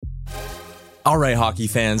All right, hockey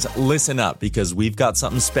fans, listen up because we've got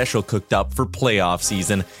something special cooked up for playoff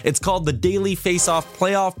season. It's called the Daily Faceoff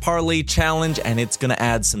Playoff Parlay Challenge, and it's going to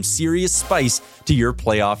add some serious spice to your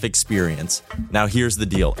playoff experience. Now, here's the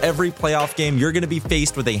deal. Every playoff game, you're going to be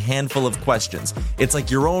faced with a handful of questions. It's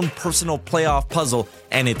like your own personal playoff puzzle,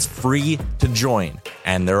 and it's free to join.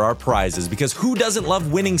 And there are prizes, because who doesn't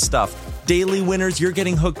love winning stuff? Daily winners, you're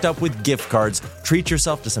getting hooked up with gift cards. Treat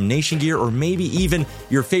yourself to some Nation gear or maybe even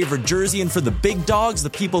your favorite jersey. And for the big dogs, the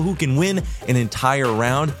people who can win an entire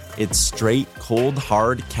round, it's straight, cold,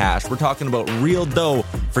 hard cash. We're talking about real dough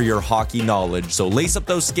for your hockey knowledge. So lace up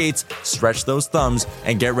those skates, stretch those thumbs,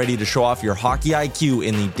 and get ready to show off your hockey IQ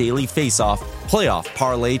in the Daily Faceoff Playoff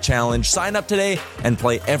Parlay Challenge. Sign up today and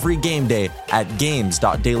play every game day at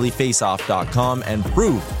games.dailyfaceoff.com and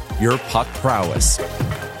prove your puck prowess.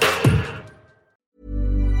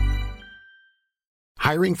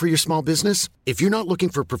 Hiring for your small business? If you're not looking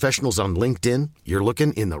for professionals on LinkedIn, you're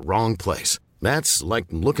looking in the wrong place. That's like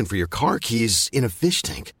looking for your car keys in a fish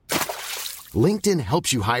tank. LinkedIn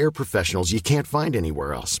helps you hire professionals you can't find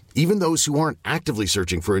anywhere else, even those who aren't actively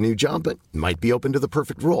searching for a new job but might be open to the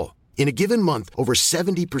perfect role. In a given month, over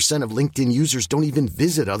 70% of LinkedIn users don't even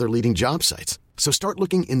visit other leading job sites. So start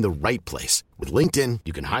looking in the right place. With LinkedIn,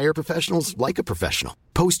 you can hire professionals like a professional.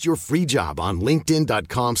 Post your free job on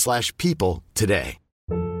linkedin.com/people today.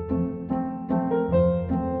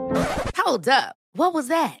 Hold up. What was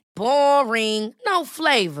that? Boring. No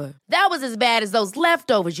flavor. That was as bad as those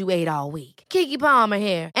leftovers you ate all week. Keke Palmer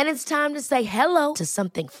here. And it's time to say hello to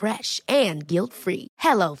something fresh and guilt-free.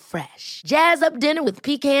 Hello Fresh. Jazz up dinner with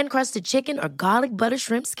pecan-crusted chicken or garlic butter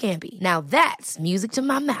shrimp scampi. Now that's music to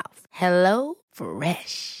my mouth. Hello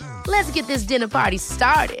Fresh. Let's get this dinner party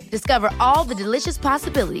started. Discover all the delicious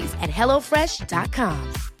possibilities at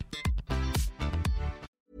hellofresh.com.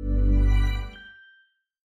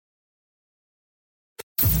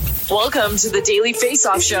 Welcome to the Daily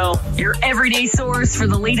Faceoff Show, your everyday source for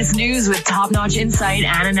the latest news with top-notch insight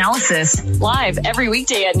and analysis. Live every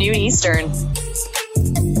weekday at noon Eastern.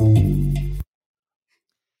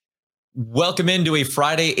 Welcome into a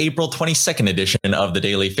Friday, April 22nd edition of the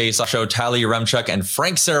Daily Faceoff Show. Yaremchuk and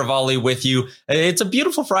Frank Seravalli with you. It's a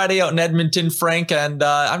beautiful Friday out in Edmonton, Frank, and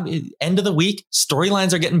end of the week.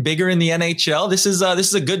 Storylines are getting bigger in the NHL. This is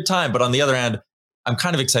a good time, but on the other hand, I'm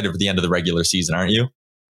kind of excited for the end of the regular season, aren't you?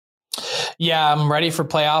 Yeah, I'm ready for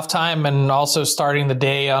playoff time and also starting the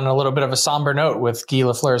day on a little bit of a somber note with Guy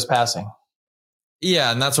Lafleur's passing.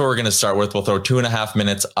 Yeah, and that's what we're going to start with. We'll throw 2.5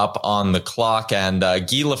 minutes up on the clock. And Guy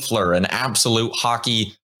Lafleur, an absolute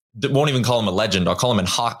hockey, won't even call him a legend, I'll call him a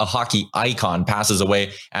hockey icon, passes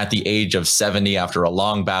away at the age of 70 after a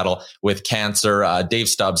long battle with cancer. Dave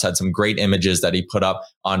Stubbs had some great images that he put up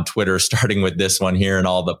on Twitter, starting with this one here and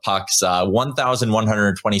all the pucks.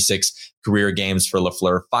 1,126 career games for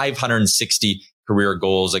Lafleur, 560 career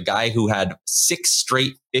goals, a guy who had 6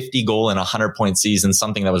 straight 50-goal and 100-point seasons,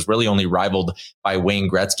 something that was really only rivaled by Wayne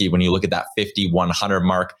Gretzky when you look at that 50-100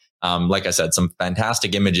 mark. Like I said, some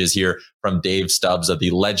fantastic images here from Dave Stubbs of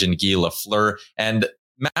the legend Guy Lafleur. And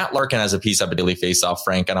Matt Larkin has a piece up at Daily Faceoff,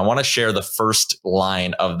 Frank, and I want to share the first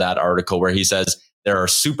line of that article where he says, there are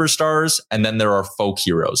superstars and then there are folk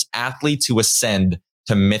heroes, athletes who ascend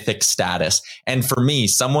to mythic status. And for me,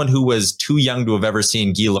 someone who was too young to have ever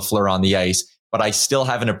seen Guy Lafleur on the ice, but I still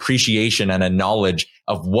have an appreciation and a knowledge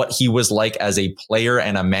of what he was like as a player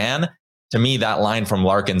and a man. To me, that line from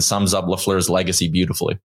Larkin sums up Lafleur's legacy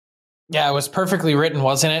beautifully. Yeah, it was perfectly written,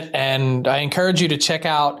 wasn't it? And I encourage you to check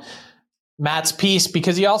out Matt's piece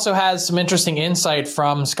because he also has some interesting insight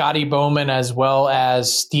from Scotty Bowman as well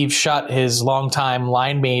as Steve Shutt, his longtime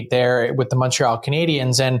line mate there with the Montreal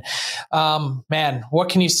Canadiens. And man, what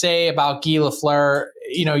can you say about Guy Lafleur?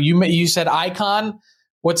 You know, you said icon.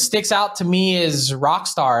 What sticks out to me is rock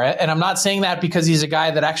star. And I'm not saying that because he's a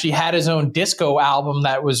guy that actually had his own disco album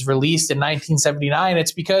that was released in 1979.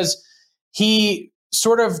 It's because he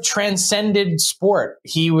sort of transcended sport.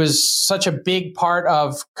 He was such a big part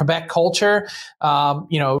of Quebec culture.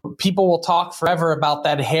 People will talk forever about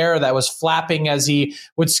that hair that was flapping as he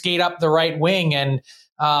would skate up the right wing. And,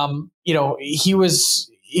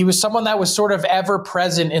 he was someone that was sort of ever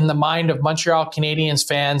present in the mind of Montreal Canadiens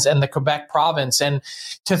fans and the Quebec province. And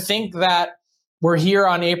to think that we're here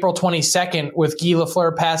on April 22nd with Guy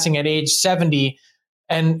Lafleur passing at age 70,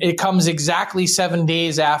 and it comes exactly 7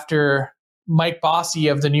 days after Mike Bossy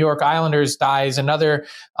of the New York Islanders dies, another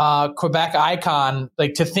Quebec icon.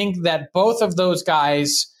 Like, to think that both of those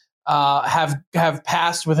guys have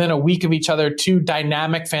passed within a week of each other, two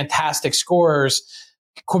dynamic, fantastic scorers.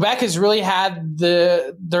 Quebec has really had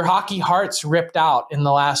their hockey hearts ripped out in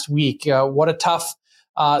the last week. What a tough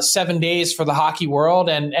 7 days for the hockey world,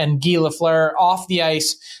 and Guy Lafleur off the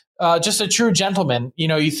ice. Just a true gentleman. You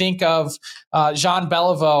know, you think of Jean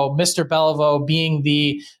Beliveau, Mr. Beliveau, being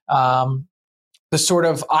the sort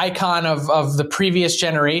of icon of the previous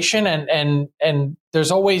generation, and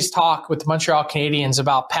there's always talk with the Montreal Canadiens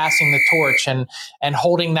about passing the torch and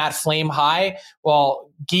holding that flame high. Well,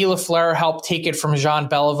 Guy Lafleur helped take it from Jean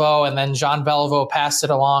Beliveau, and then Jean Beliveau passed it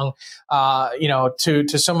along,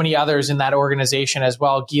 to so many others in that organization as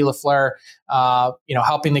well. Guy Lafleur,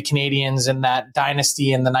 helping the Canadiens in that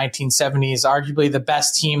dynasty in the 1970s, arguably the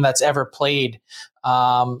best team that's ever played.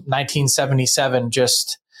 1977,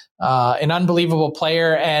 just an unbelievable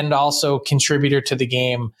player and also contributor to the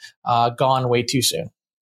game, gone way too soon.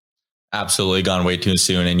 Absolutely gone way too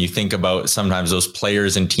soon. And you think about sometimes those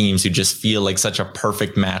players and teams who just feel like such a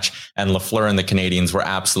perfect match. And Lafleur and the Canadiens were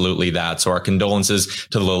absolutely that. So our condolences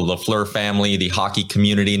to the Lafleur family, the hockey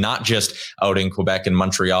community, not just out in Quebec and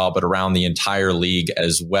Montreal, but around the entire league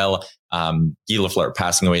as well. Guy Lafleur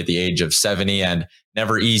passing away at the age of 70, and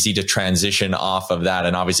never easy to transition off of that.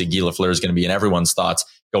 And obviously Guy Lafleur is going to be in everyone's thoughts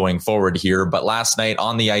going forward here. But last night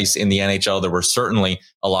on the ice in the NHL, there were certainly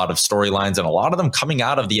a lot of storylines, and a lot of them coming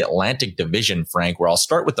out of the Atlantic Division, Frank, where I'll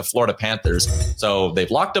start with the Florida Panthers. So they've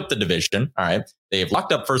locked up the division. All right. They've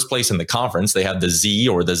locked up first place in the conference. They have the Z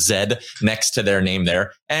or the Z next to their name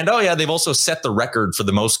there. And they've also set the record for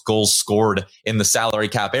the most goals scored in the salary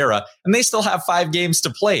cap era. And they still have 5 games to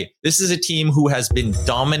play. This is a team who has been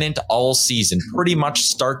dominant all season, pretty much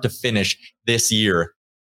start to finish this year.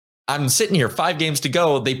 I'm sitting here, 5 games to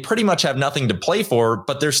go. They pretty much have nothing to play for,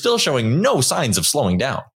 but they're still showing no signs of slowing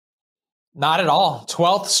down. Not at all.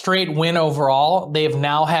 12th straight win overall. They've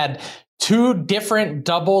now had 2 different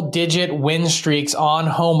double-digit win streaks on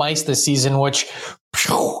home ice this season, which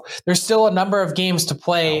there's still a number of games to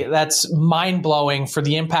play. That's mind-blowing for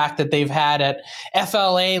the impact that they've had at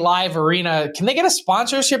FLA Live Arena. Can they get a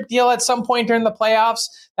sponsorship deal at some point during the playoffs?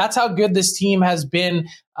 That's how good this team has been.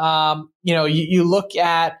 You look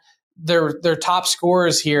at their top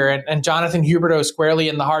scorers here, and Jonathan Huberdeau squarely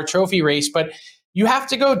in the Hart Trophy race, but you have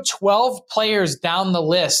to go 12 players down the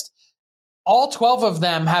list. All 12 of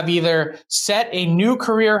them have either set a new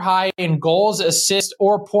career high in goals, assists,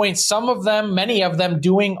 or points. Many of them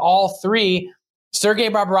doing all 3. Sergei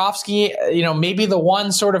Bobrovsky, maybe the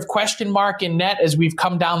one sort of question mark in net as we've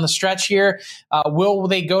come down the stretch here. Will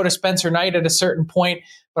they go to Spencer Knight at a certain point?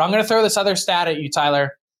 But I'm going to throw this other stat at you,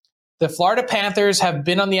 Tyler. The Florida Panthers have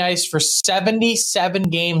been on the ice for 77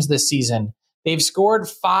 games this season. They've scored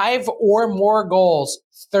 5 or more goals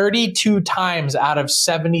 32 times out of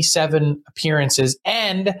 77 appearances,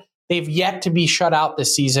 and they've yet to be shut out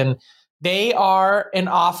this season. They are an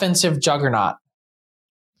offensive juggernaut.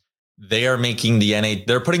 They are making the NHL.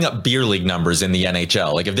 They're putting up beer league numbers in the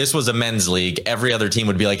NHL. Like if this was a men's league, every other team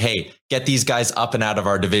would be like, hey, get these guys up and out of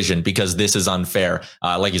our division because this is unfair.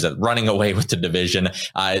 Like you said, running away with the division.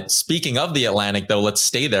 Speaking of the Atlantic, though, let's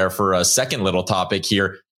stay there for a second little topic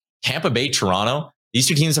here. Tampa Bay, Toronto. These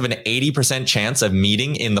 2 teams have an 80% chance of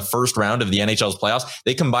meeting in the first round of the NHL's playoffs.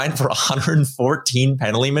 They combined for 114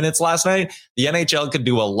 penalty minutes last night. The NHL could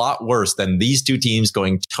do a lot worse than these 2 teams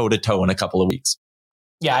going toe-to-toe in a couple of weeks.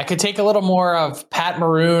 Yeah, I could take a little more of Pat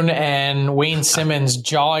Maroon and Wayne Simmons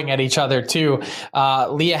jawing at each other, too.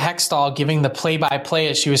 Leah Hextall giving the play-by-play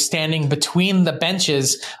as she was standing between the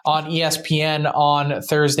benches on ESPN on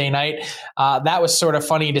Thursday night. That was sort of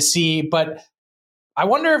funny to see, but I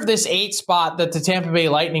wonder if this 8 spot that the Tampa Bay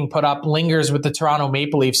Lightning put up lingers with the Toronto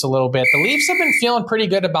Maple Leafs a little bit. The Leafs have been feeling pretty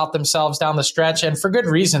good about themselves down the stretch, and for good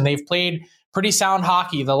reason. They've played pretty sound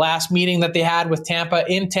hockey. The last meeting that they had with Tampa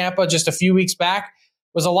in Tampa just a few weeks back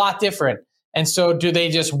was a lot different. And so do they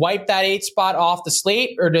just wipe that 8 spot off the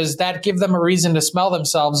slate, or does that give them a reason to smell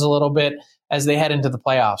themselves a little bit as they head into the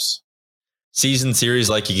playoffs? Season series,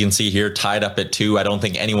 like you can see here, tied up at 2. I don't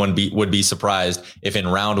think anyone would be surprised if in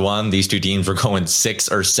round 1, these 2 teams were going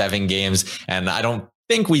 6 or 7 games. And I don't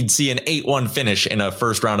think we'd see an 8-1 finish in a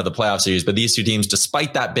first round of the playoff series. But these 2 teams,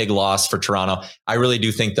 despite that big loss for Toronto, I really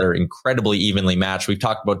do think they're incredibly evenly matched. We've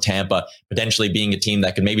talked about Tampa potentially being a team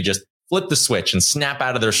that could maybe just flip the switch and snap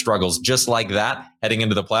out of their struggles just like that heading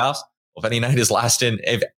into the playoffs. Well,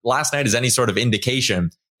 if last night is any sort of indication,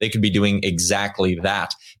 they could be doing exactly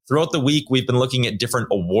that. Throughout the week, we've been looking at different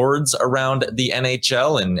awards around the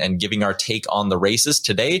NHL and giving our take on the races.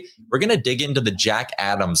 Today, we're going to dig into the Jack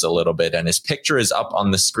Adams a little bit, and his picture is up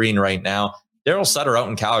on the screen right now. Daryl Sutter out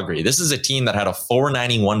in Calgary. This is a team that had a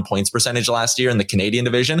 .491 points percentage last year in the Canadian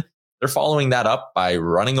division. They're following that up by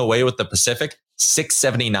running away with the Pacific.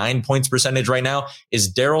 .679 points percentage right now.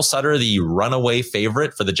 Is Daryl Sutter the runaway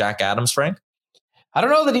favorite for the Jack Adams, Frank? I don't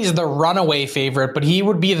know that he's the runaway favorite, but he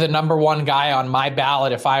would be the number one guy on my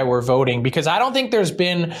ballot if I were voting, because I don't think there's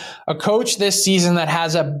been a coach this season that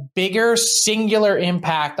has a bigger singular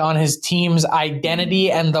impact on his team's identity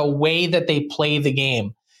and the way that they play the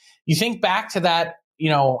game. You think back to that,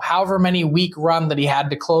 however many week run that he had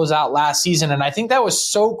to close out last season. And I think that was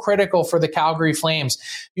so critical for the Calgary Flames.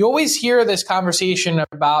 You always hear this conversation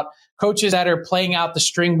about coaches that are playing out the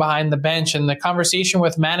string behind the bench. And the conversation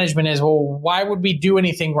with management is, well, why would we do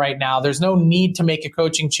anything right now? There's no need to make a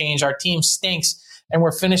coaching change. Our team stinks and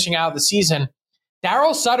we're finishing out the season.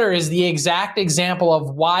 Daryl Sutter is the exact example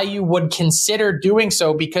of why you would consider doing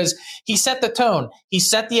so, because he set the tone. He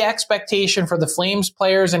set the expectation for the Flames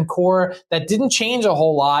players and core that didn't change a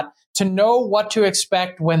whole lot to know what to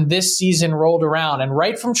expect when this season rolled around. And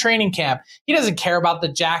right from training camp, he doesn't care about the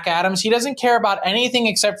Jack Adams. He doesn't care about anything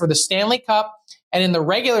except for the Stanley Cup. And in the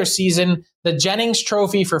regular season, the Jennings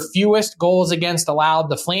Trophy for fewest goals against allowed.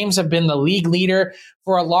 The Flames have been the league leader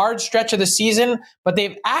for a large stretch of the season, but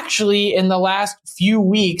they've actually, in the last few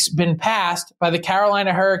weeks, been passed by the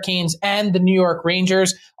Carolina Hurricanes and the New York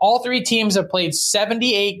Rangers. All three teams have played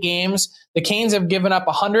 78 games. The Canes have given up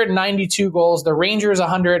 192 goals, the Rangers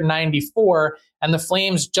 194, and the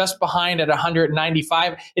Flames just behind at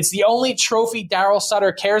 195. It's the only trophy Daryl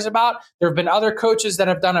Sutter cares about. There have been other coaches that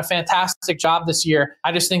have done a fantastic job this year.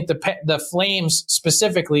 I just think the Flames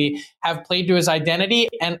specifically have played to his identity,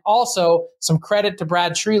 and also some credit to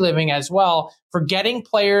Brad Treliving as well for getting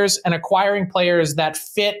players and acquiring players that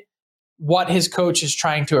fit what his coach is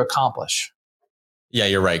trying to accomplish. Yeah,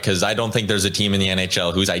 you're right, because I don't think there's a team in the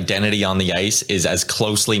NHL whose identity on the ice is as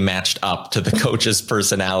closely matched up to the coach's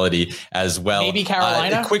personality as well. Maybe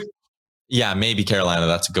Carolina? Maybe Carolina.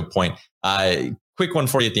 That's a good point. Quick one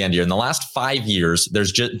for you at the end here. In the last 5 years,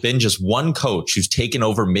 there's been just one coach who's taken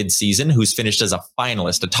over midseason who's finished as a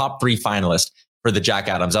finalist, a top 3 finalist for the Jack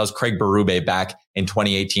Adams. That was Craig Berube back in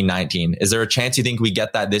 2018-19. Is there a chance you think we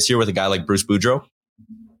get that this year with a guy like Bruce Boudreau?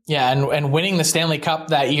 Yeah, and winning the Stanley Cup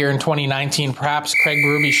that year in 2019, perhaps Craig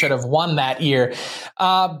Berube should have won that year.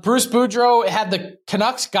 Bruce Boudreau, had the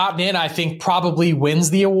Canucks gotten in, I think probably wins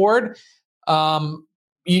the award.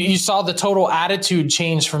 You saw the total attitude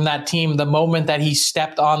change from that team the moment that he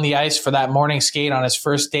stepped on the ice for that morning skate on his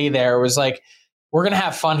first day there. It was like, we're going to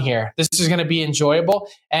have fun here. This is going to be enjoyable.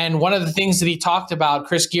 And one of the things that he talked about,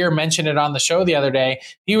 Chris Gear mentioned it on the show the other day.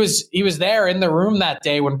 He was there in the room that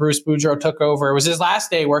day when Bruce Boudreau took over. It was his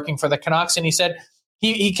last day working for the Canucks. And he said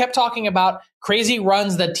he kept talking about crazy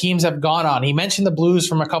runs that teams have gone on. He mentioned the Blues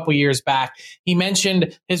from a couple years back. He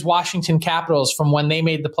mentioned his Washington Capitals from when they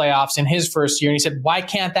made the playoffs in his first year. And he said, why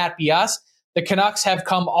can't that be us? The Canucks have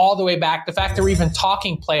come all the way back. The fact that we're even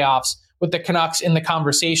talking playoffs with the Canucks in the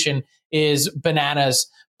conversation is bananas.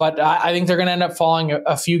 But I think they're going to end up falling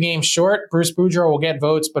a few games short. Bruce Boudreau will get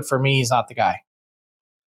votes, but for me, he's not the guy.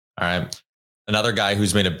 All right. Another guy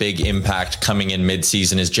who's made a big impact coming in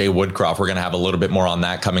midseason is Jay Woodcroft. We're going to have a little bit more on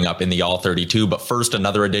that coming up in the All 32. But first,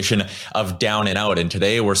 another edition of Down and Out. And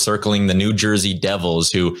today we're circling the New Jersey Devils,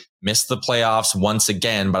 who missed the playoffs once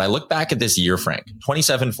again. But I look back at this year, Frank,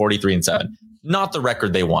 27, 43, and 7. Not the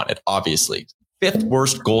record they wanted, obviously. 5th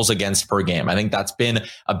worst goals against per game. I think that's been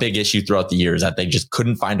a big issue throughout the years, that they just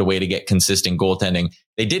couldn't find a way to get consistent goaltending.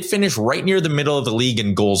 They did finish right near the middle of the league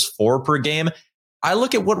in goals for per game. I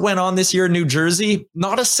look at what went on this year in New Jersey,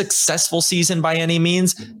 not a successful season by any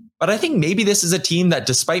means, but I think maybe this is a team that,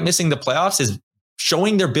 despite missing the playoffs, is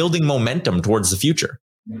showing they're building momentum towards the future.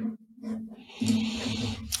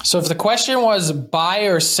 So if the question was buy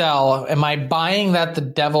or sell, am I buying that the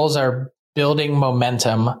Devils are building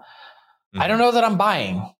momentum? I don't know that I'm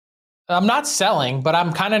buying. I'm not selling, but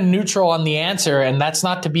I'm kind of neutral on the answer. And that's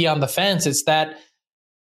not to be on the fence. It's that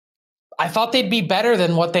I thought they'd be better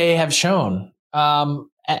than what they have shown.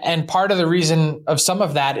 And part of the reason of some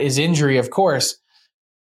of that is injury, of course.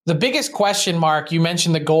 The biggest question mark, you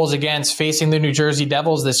mentioned the goals against facing the New Jersey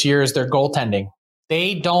Devils this year, is their goaltending.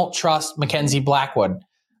 They don't trust Mackenzie Blackwood.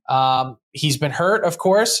 He's been hurt, of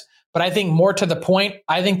course. But I think more to the point,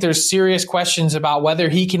 I think there's serious questions about whether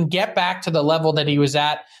he can get back to the level that he was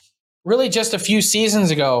at really just a few seasons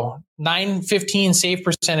ago. 915 save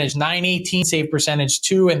percentage, 918 save percentage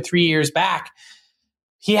 2 and 3 years back.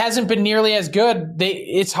 He hasn't been nearly as good.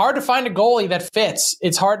 It's hard to find a goalie that fits.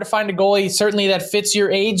 It's hard to find a goalie certainly that fits your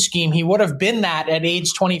age scheme. He would have been that at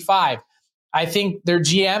age 25. I think their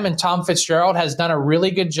GM and Tom Fitzgerald has done a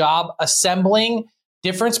really good job assembling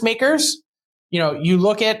difference makers. You know, you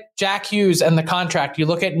look at Jack Hughes and the contract, you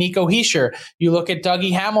look at Nico Hischier, you look at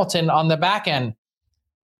Dougie Hamilton on the back end.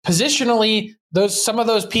 Positionally, some of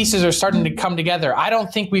those pieces are starting to come together. I don't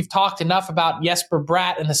think we've talked enough about Jesper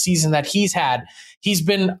Bratt and the season that he's had. He's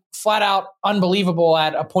been flat out unbelievable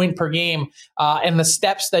at a point per game, and the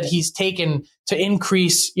steps that he's taken to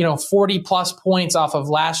increase, 40 plus points off of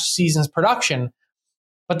last season's production.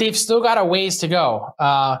 But they've still got a ways to go.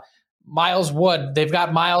 Miles Wood, they've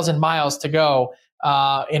got miles and miles to go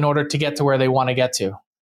in order to get to where they want to get to.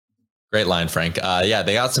 Great line, Frank. Yeah,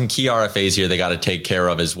 they got some key RFAs here they got to take care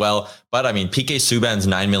of as well. But I mean, PK Subban's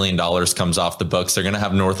 $9 million comes off the books. They're going to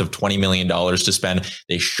have north of $20 million to spend.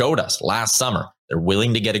 They showed us last summer they're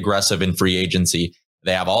willing to get aggressive in free agency.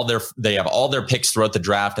 They have all their picks throughout the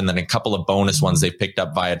draft, and then a couple of bonus ones they've picked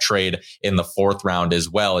up via trade in the 4th round as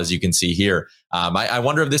well, as you can see here. I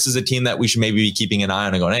wonder if this is a team that we should maybe be keeping an eye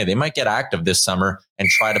on and going, hey, they might get active this summer and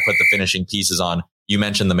try to put the finishing pieces on. You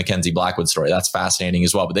mentioned the Mackenzie Blackwood story. That's fascinating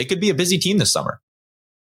as well. But they could be a busy team this summer.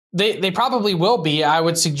 They probably will be. I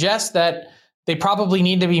would suggest that they probably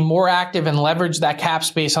need to be more active and leverage that cap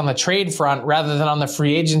space on the trade front rather than on the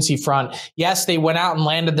free agency front. Yes, they went out and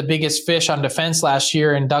landed the biggest fish on defense last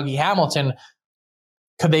year in Dougie Hamilton.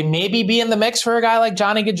 Could they maybe be in the mix for a guy like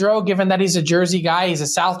Johnny Gaudreau, given that he's a Jersey guy? He's a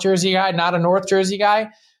South Jersey guy, not a North Jersey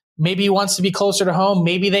guy. Maybe he wants to be closer to home.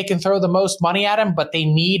 Maybe they can throw the most money at him, but they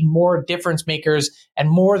need more difference makers.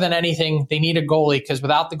 And more than anything, they need a goalie, because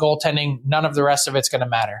without the goaltending, none of the rest of it's going to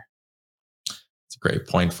matter. It's a great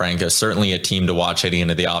point, Frank. Certainly a team to watch heading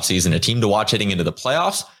into the offseason. A team to watch heading into the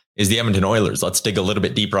playoffs is the Edmonton Oilers. Let's dig a little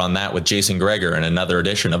bit deeper on that with Jason Gregor in another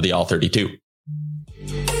edition of the All 32.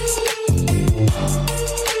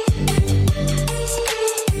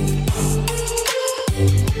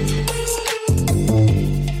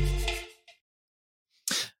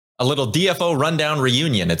 A little DFO rundown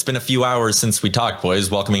reunion. It's been a few hours since we talked,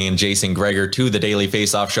 boys. Welcoming in Jason Gregor to the Daily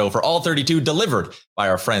Faceoff show for All 32, delivered by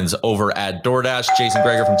our friends over at DoorDash. Jason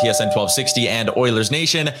Gregor from TSN 1260 and Oilers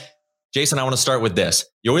Nation. Jason, I want to start with this.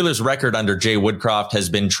 The Oilers' record under Jay Woodcroft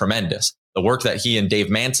has been tremendous. The work that he and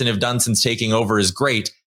Dave Manson have done since taking over is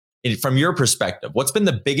great. From your perspective, what's been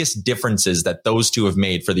the biggest differences that those two have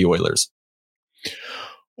made for the Oilers?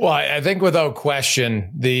 Well, I think without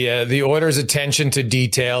question, the Oilers' attention to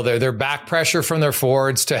detail, their back pressure from their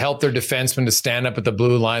forwards to help their defensemen to stand up at the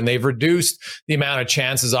blue line, they've reduced the amount of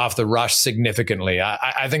chances off the rush significantly.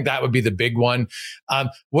 I think that would be the big one.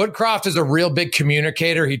 Woodcroft is a real big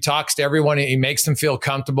communicator. He talks to everyone. He makes them feel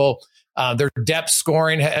comfortable. Their depth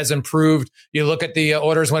scoring has improved. You look at the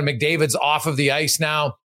Oilers when McDavid's off of the ice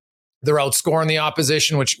now. They're outscoring the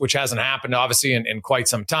opposition, which hasn't happened, obviously, in quite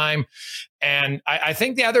some time. And I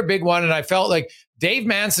think the other big one, and I felt like Dave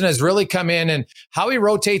Manson has really come in and how he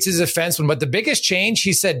rotates his defensemen. But the biggest change,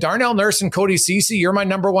 he said, Darnell Nurse and Cody Ceci, you're my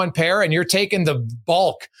number one pair, and you're taking the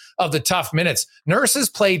bulk of the tough minutes. Nurse has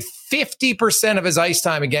played 50% of his ice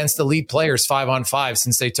time against elite players 5-on-5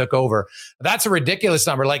 since they took over. That's a ridiculous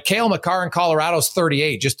number. Like Cale Makar in Colorado's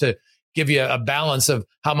 38, just to give you a balance of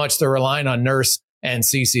how much they're relying on Nurse and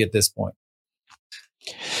Ceci at this point.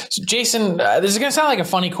 So Jason, this is going to sound like a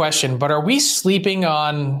funny question, but are we sleeping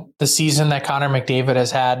on the season that Connor McDavid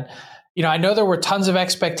has had? I know there were tons of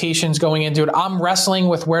expectations going into it. I'm wrestling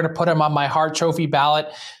with where to put him on my Hart Trophy ballot.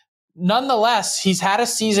 Nonetheless, he's had a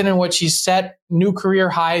season in which he's set new career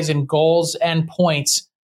highs in goals and points.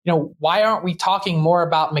 Why aren't we talking more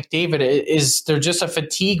about McDavid? Is there just a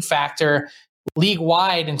fatigue factor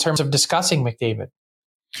league-wide in terms of discussing McDavid?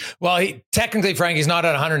 Well, technically, Frank, he's not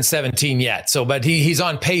at 117 yet. But he's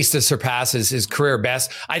on pace to surpass his career best.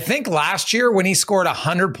 I think last year when he scored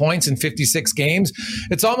 100 points in 56 games,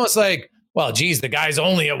 it's almost like, well, geez, the guy's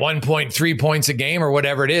only at 1.3 points a game or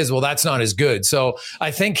whatever it is. Well, that's not as good. So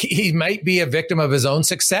I think he might be a victim of his own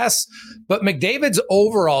success. But McDavid's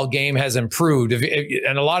overall game has improved,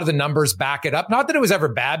 and a lot of the numbers back it up. Not that it was ever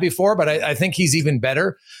bad before, but I think he's even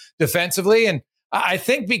better defensively. And I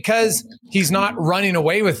think because he's not running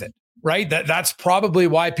away with it, right? That's probably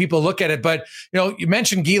why people look at it. But, you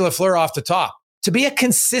mentioned Guy Lafleur off the top. To be a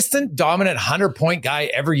consistent, dominant 100-point guy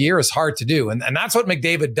every year is hard to do. And that's what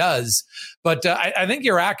McDavid does. But I think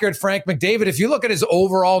you're accurate, Frank. McDavid, if you look at his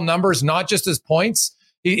overall numbers, not just his points,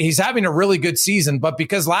 he's having a really good season. But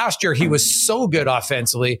because last year he was so good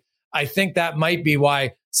offensively, I think that might be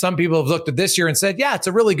why some people have looked at this year and said, yeah, it's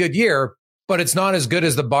a really good year, but it's not as good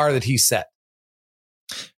as the bar that he set.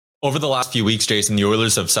 Over the last few weeks, Jason, the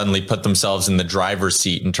Oilers have suddenly put themselves in the driver's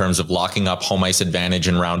seat in terms of locking up home ice advantage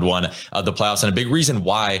in round one of the playoffs. And a big reason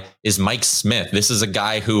why is Mike Smith. This is a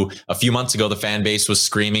guy who a few months ago, the fan base was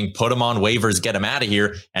screaming, put him on waivers, get him out of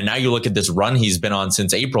here. And now you look at this run he's been on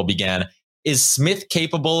since April began. Is Smith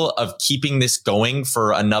capable of keeping this going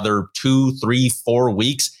for another 2, 3, 4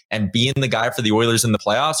 weeks and being the guy for the Oilers in the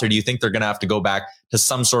playoffs? Or do you think they're going to have to go back to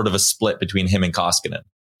some sort of a split between him and Koskinen?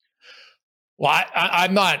 Well,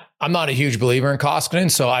 I'm not a huge believer in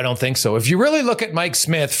Koskinen, so I don't think so. If you really look at Mike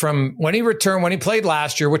Smith from when he returned, when he played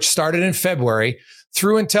last year, which started in February,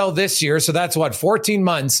 through until this year, so that's 14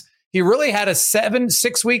 months. He really had a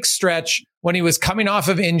 6-week stretch when he was coming off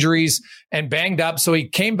of injuries and banged up. So he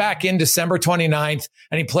came back in December 29th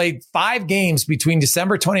and he played 5 games between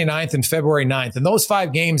December 29th and February 9th. And those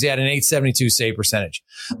 5 games, he had an .872 save percentage.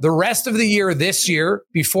 The rest of the year, this year,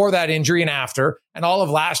 before that injury and after, and all of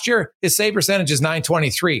last year, his save percentage is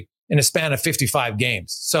 .923 in a span of 55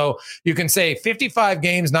 games. So you can say 55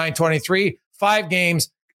 games, .923, 5 games,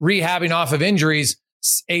 rehabbing off of injuries,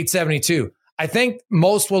 .872. I think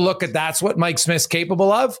most will look at that's what Mike Smith's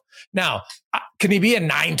capable of. Now, can he be a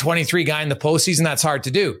 .923 guy in the postseason? That's hard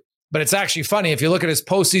to do. But it's actually funny. If you look at his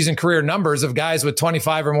postseason career numbers of guys with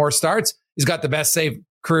 25 or more starts, he's got the best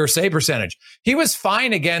career save percentage. He was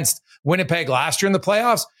fine against Winnipeg last year in the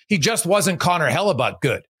playoffs. He just wasn't Connor Hellebuck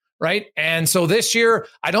good, right? And so this year,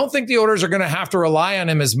 I don't think the Oilers are going to have to rely on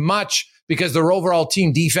him as much because their overall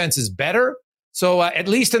team defense is better. So at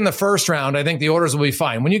least in the first round, I think the Oilers will be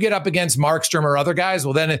fine. When you get up against Markstrom or other guys,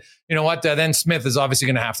 well, then, you know what? Then Smith is obviously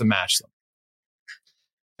going to have to match them.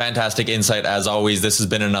 Fantastic insight as always. This has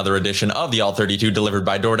been another edition of the All 32 delivered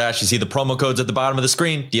by DoorDash. You see the promo codes at the bottom of the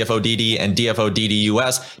screen, DFODD and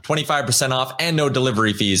DFODDUS, 25% off and no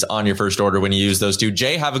delivery fees on your first order when you use those two.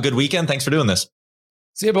 Jay, have a good weekend. Thanks for doing this.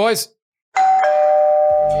 See you, boys.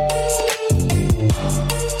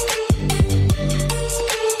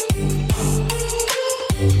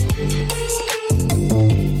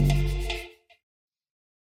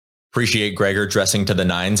 Appreciate Gregor dressing to the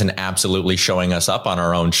nines and absolutely showing us up on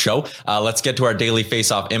our own show. Let's get to our daily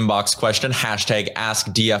face-off inbox question,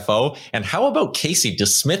 #AskDFO. And how about Casey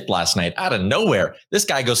DeSmith last night out of nowhere? This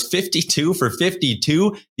guy goes 52 for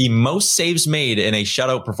 52, the most saves made in a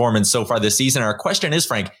shutout performance so far this season. Our question is,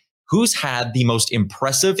 Frank, who's had the most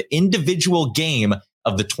impressive individual game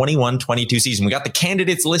of the 21-22 season? We got the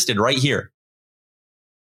candidates listed right here.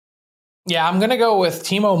 Yeah, I'm going to go with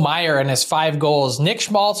Timo Meier and his 5 goals. Nick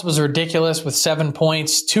Schmaltz was ridiculous with 7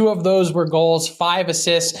 points. 2 of those were goals, 5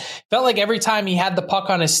 assists. Felt like every time he had the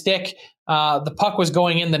puck on his stick, the puck was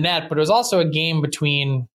going in the net, but it was also a game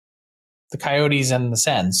between the Coyotes and the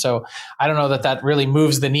Sens. So I don't know that really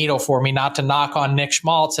moves the needle for me, not to knock on Nick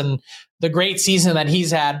Schmaltz and the great season that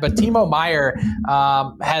he's had. But Timo Meier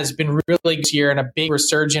has been really good this year and a big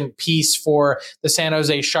resurgent piece for the San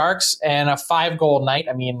Jose Sharks and a 5-goal night.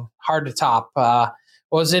 I mean, hard to top.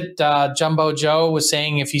 Was it Jumbo Joe was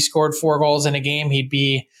saying if he scored 4 goals in a game, he'd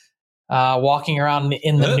be walking around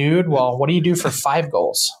in the nude? Well, what do you do for 5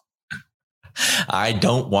 goals? I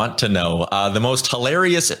don't want to know. The most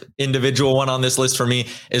hilarious individual one on this list for me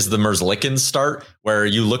is the Merzlikins start, where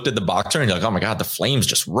you looked at the boxer and you're like, oh my God, the Flames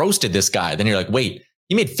just roasted this guy. Then you're like, wait,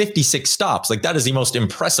 he made 56 stops. Like, that is the most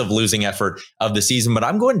impressive losing effort of the season. But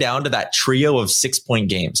I'm going down to that trio of 6-point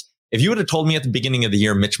games. If you would have told me at the beginning of the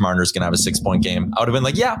year, Mitch Marner's going to have a 6-point game, I would have been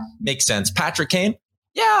like, yeah, makes sense. Patrick Kane,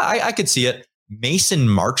 yeah, I could see it. Mason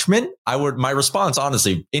Marchment, my response,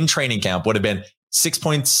 honestly, in training camp would have been 6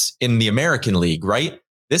 points in the American League, right?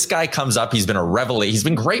 This guy comes up. He's been a revelation. He's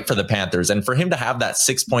been great for the Panthers. And for him to have that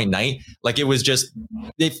 6-point night, like,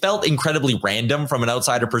 it felt incredibly random from an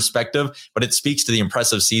outsider perspective, but it speaks to the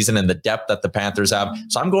impressive season and the depth that the Panthers have.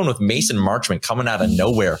 So I'm going with Mason Marchment coming out of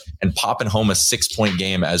nowhere and popping home a 6-point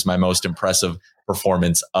game as my most impressive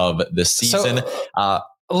performance of the season. So,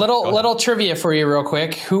 little trivia for you real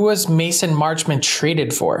quick. Who was Mason Marchment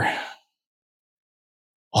traded for?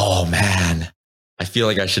 Oh, man. I feel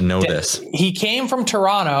like I should know this. He came from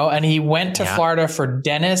Toronto and he went to Florida for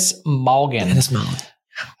Dennis Malgin.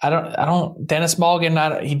 Dennis Malgin,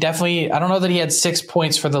 I don't know that he had 6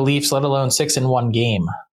 points for the Leafs, let alone 6 in one game.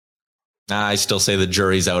 I still say the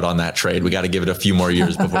jury's out on that trade. We got to give it a few more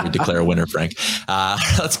years before we declare a winner, Frank.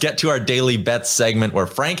 Let's get to our daily bets segment where,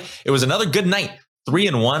 Frank, it was another good night.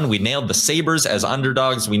 3-1. We nailed the Sabres as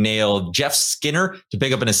underdogs. We nailed Jeff Skinner to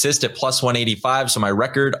pick up an assist at +185. So my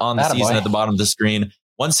record on the season at the bottom of the screen,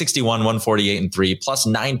 161, 148, and 3, plus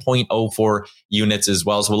 9.04 units as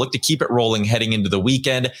well. So we'll look to keep it rolling heading into the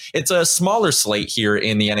weekend. It's a smaller slate here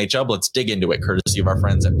in the NHL, but let's dig into it, courtesy of our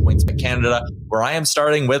friends at PointsBet Canada, where I am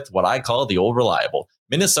starting with what I call the old reliable.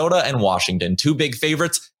 Minnesota and Washington, 2 big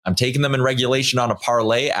favorites. I'm taking them in regulation on a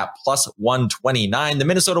parlay at +129. The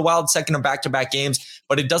Minnesota Wild second of back-to-back games,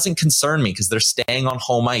 but it doesn't concern me because they're staying on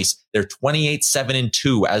home ice. They're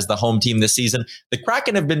 28-7-2 as the home team this season. The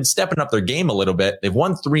Kraken have been stepping up their game a little bit. They've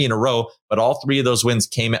won 3 in a row, but all 3 of those wins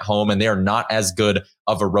came at home, and they are not as good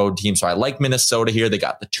of a road team. So I like Minnesota here. They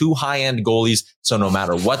got the 2 high-end goalies, so no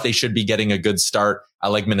matter what, they should be getting a good start. I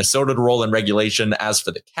like Minnesota to roll in regulation. As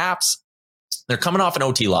for the Caps, points. They're coming off an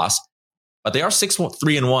OT loss, but they are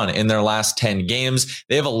 6-3-1 in their last 10 games.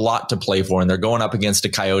 They have a lot to play for, and they're going up against a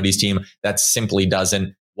Coyotes team that simply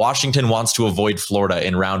doesn't. Washington wants to avoid Florida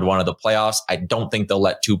in round one of the playoffs. I don't think they'll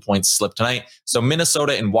let 2 points slip tonight. So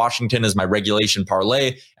Minnesota and Washington is my regulation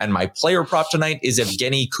parlay. And my player prop tonight is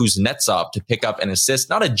Evgeny Kuznetsov to pick up an assist.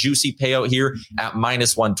 Not a juicy payout here at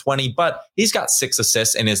 -120, but he's got 6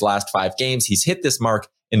 assists in his last 5 games. He's hit this mark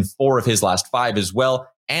in 4 of his last 5 as well,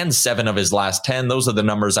 and 7 of his last 10. Those are the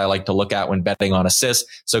numbers I like to look at when betting on assists.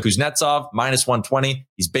 So Kuznetsov, -120.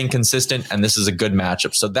 He's been consistent, and this is a good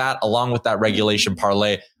matchup. So that, along with that regulation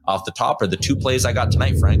parlay off the top, are the 2 plays I got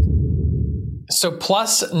tonight, Frank. So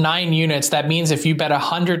plus 9 units. That means if you bet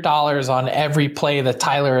 $100 on every play that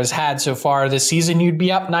Tyler has had so far this season, you'd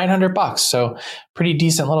be up $900. So pretty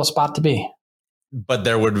decent little spot to be. But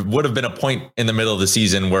there would have been a point in the middle of the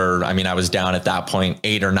season where, I mean, I was down at that point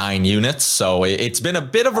 8 or 9 units. So it's been a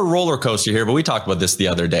bit of a roller coaster here, but we talked about this the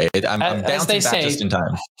other day. I'm bouncing back just in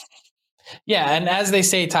time. Yeah. And as they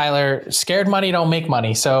say, Tyler, scared money don't make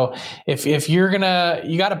money. So if you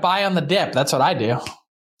got to buy on the dip. That's what I do.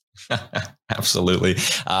 Absolutely.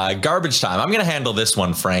 Garbage time. I'm going to handle this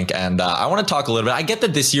one, Frank. And I want to talk a little bit. I get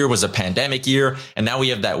that this year was a pandemic year, and now we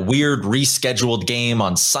have that weird rescheduled game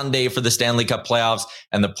on Sunday for the Stanley Cup playoffs,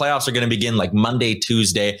 and the playoffs are going to begin like Monday,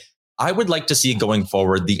 Tuesday. I would like to see going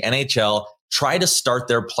forward the NHL try to start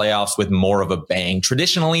their playoffs with more of a bang.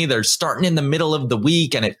 Traditionally, they're starting in the middle of the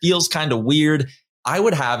week, and it feels kind of weird. I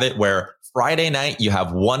would have it where Friday night, you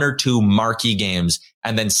have 1 or 2 marquee games.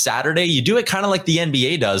 And then Saturday, you do it kind of like the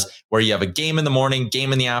NBA does, where you have a game in the morning,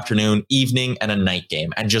 game in the afternoon, evening, and a night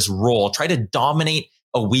game, and just roll. Try to dominate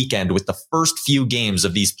a weekend with the first few games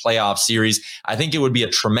of these playoff series. I think it would be a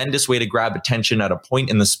tremendous way to grab attention at a point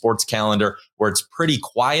in the sports calendar where it's pretty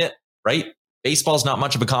quiet, right? Baseball's not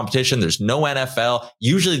much of a competition. There's no NFL.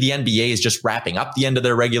 Usually the NBA is just wrapping up the end of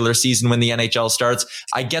their regular season when the NHL starts.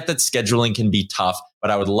 I get that scheduling can be tough,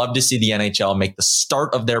 but I would love to see the NHL make the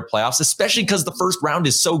start of their playoffs, especially because the first round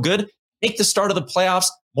is so good. Make the start of the playoffs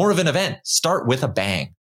more of an event. Start with a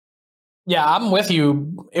bang. Yeah, I'm with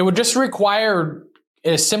you. It would just require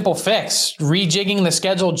a simple fix, rejigging the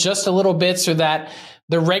schedule just a little bit so that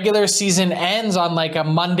the regular season ends on like a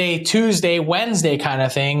Monday, Tuesday, Wednesday kind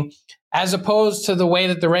of thing, as opposed to the way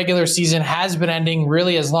that the regular season has been ending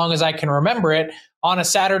really as long as I can remember it on a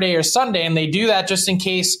Saturday or Sunday. And they do that just in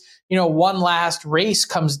case, one last race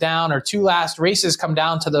comes down or 2 last races come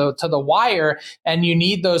down to the wire and you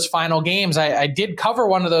need those final games. I did cover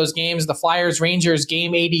one of those games, the Flyers-Rangers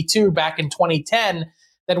game 82 back in 2010,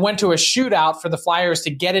 that went to a shootout for the Flyers to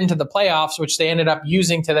get into the playoffs, which they ended up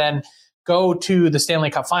using to then go to the Stanley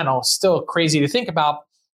Cup final. Still crazy to think about.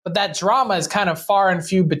 But that drama is kind of far and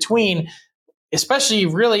few between, especially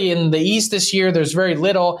really in the East this year. There's very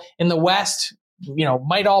little. In the West,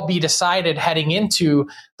 might all be decided heading into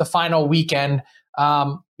the final weekend.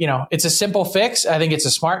 It's a simple fix. I think it's a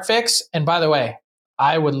smart fix. And by the way,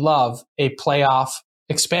 I would love a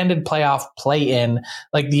expanded playoff play-in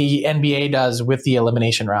like the NBA does with the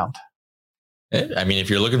elimination round. I mean, if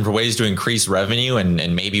you're looking for ways to increase revenue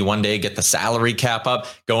and maybe one day get the salary cap up,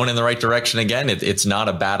 going in the right direction again, it's not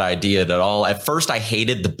a bad idea at all. At first, I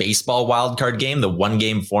hated the baseball wildcard game, the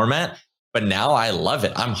 1-game format, but now I love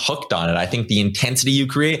it. I'm hooked on it. I think the intensity you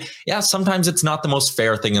create, sometimes it's not the most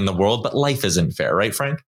fair thing in the world, but life isn't fair, right,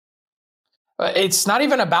 Frank? It's not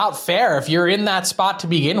even about fair. If you're in that spot to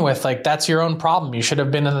begin with, like that's your own problem. You should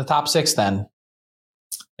have been in the top 6 then.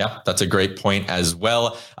 Yeah, that's a great point as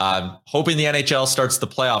well. Hoping the NHL starts the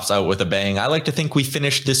playoffs out with a bang. I like to think we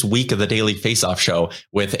finished this week of the Daily Faceoff Show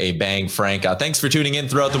with a bang, Frank. Thanks for tuning in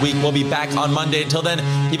throughout the week. We'll be back on Monday. Until then,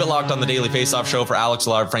 keep it locked on the Daily Faceoff Show. For Alex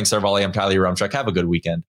Allard, Frank Seravalli, I'm Tyler Yaremchuk. Have a good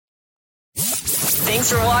weekend.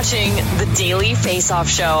 Thanks for watching the Daily Faceoff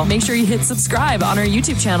Show. Make sure you hit subscribe on our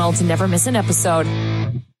YouTube channel to never miss an episode.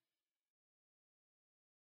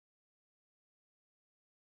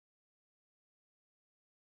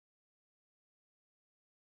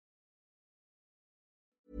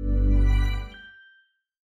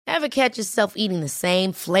 Ever catch yourself eating the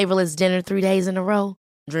same flavorless dinner 3 days in a row?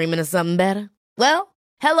 Dreaming of something better? Well,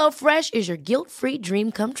 HelloFresh is your guilt-free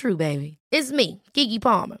dream come true, baby. It's me, Keke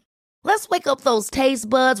Palmer. Let's wake up those taste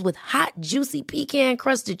buds with hot, juicy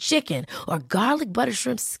pecan-crusted chicken or garlic butter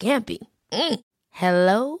shrimp scampi.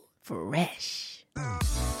 Hello Fresh.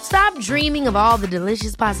 Stop dreaming of all the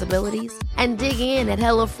delicious possibilities and dig in at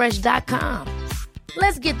HelloFresh.com.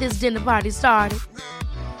 Let's get this dinner party started.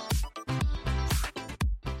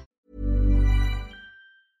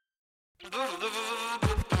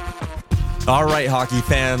 All right, hockey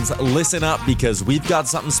fans, listen up because we've got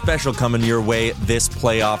something special coming your way this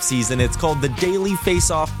playoff season. It's called the Daily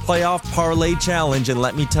Faceoff Playoff Parlay Challenge, and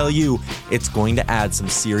let me tell you, it's going to add some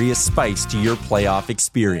serious spice to your playoff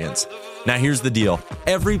experience. Now, here's the deal.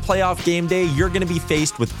 Every playoff game day, you're going to be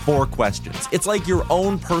faced with 4 questions. It's like your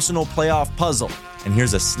own personal playoff puzzle. And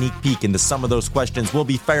here's a sneak peek into some of those questions we'll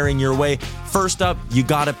be firing your way. First up, you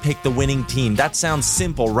got to pick the winning team. That sounds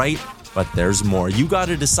simple, right? But there's more. You got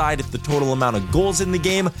to decide if the total amount of goals in the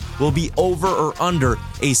game will be over or under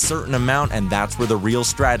a certain amount, and that's where the real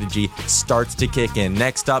strategy starts to kick in.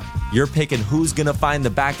 Next up, you're picking who's going to find the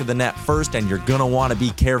back of the net first, and you're going to want to be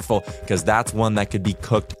careful because that's one that could be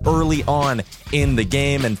cooked early on in the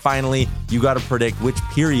game. And finally, you got to predict which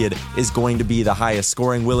period is going to be the highest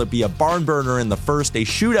scoring. Will it be a barn burner in the first, a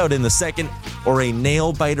shootout in the second, or a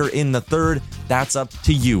nail biter in the third? That's up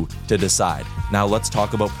to you to decide. Now let's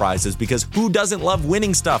talk about prizes, because who doesn't love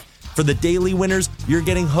winning stuff? For the daily winners, you're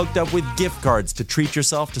getting hooked up with gift cards to treat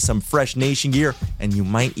yourself to some fresh Nation gear, and you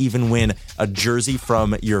might even win a jersey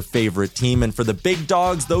from your favorite team. And for the big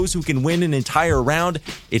dogs, those who can win an entire round,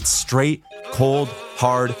 it's straight, cold,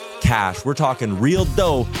 hard cash. We're talking real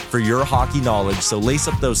dough for your hockey knowledge. So lace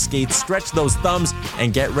up those skates, stretch those thumbs,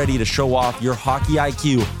 and get ready to show off your hockey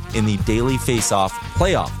IQ in the Daily Faceoff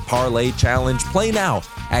Playoff Parlay Challenge. Play now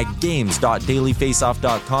at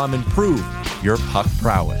games.dailyfaceoff.com and prove your puck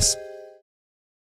prowess.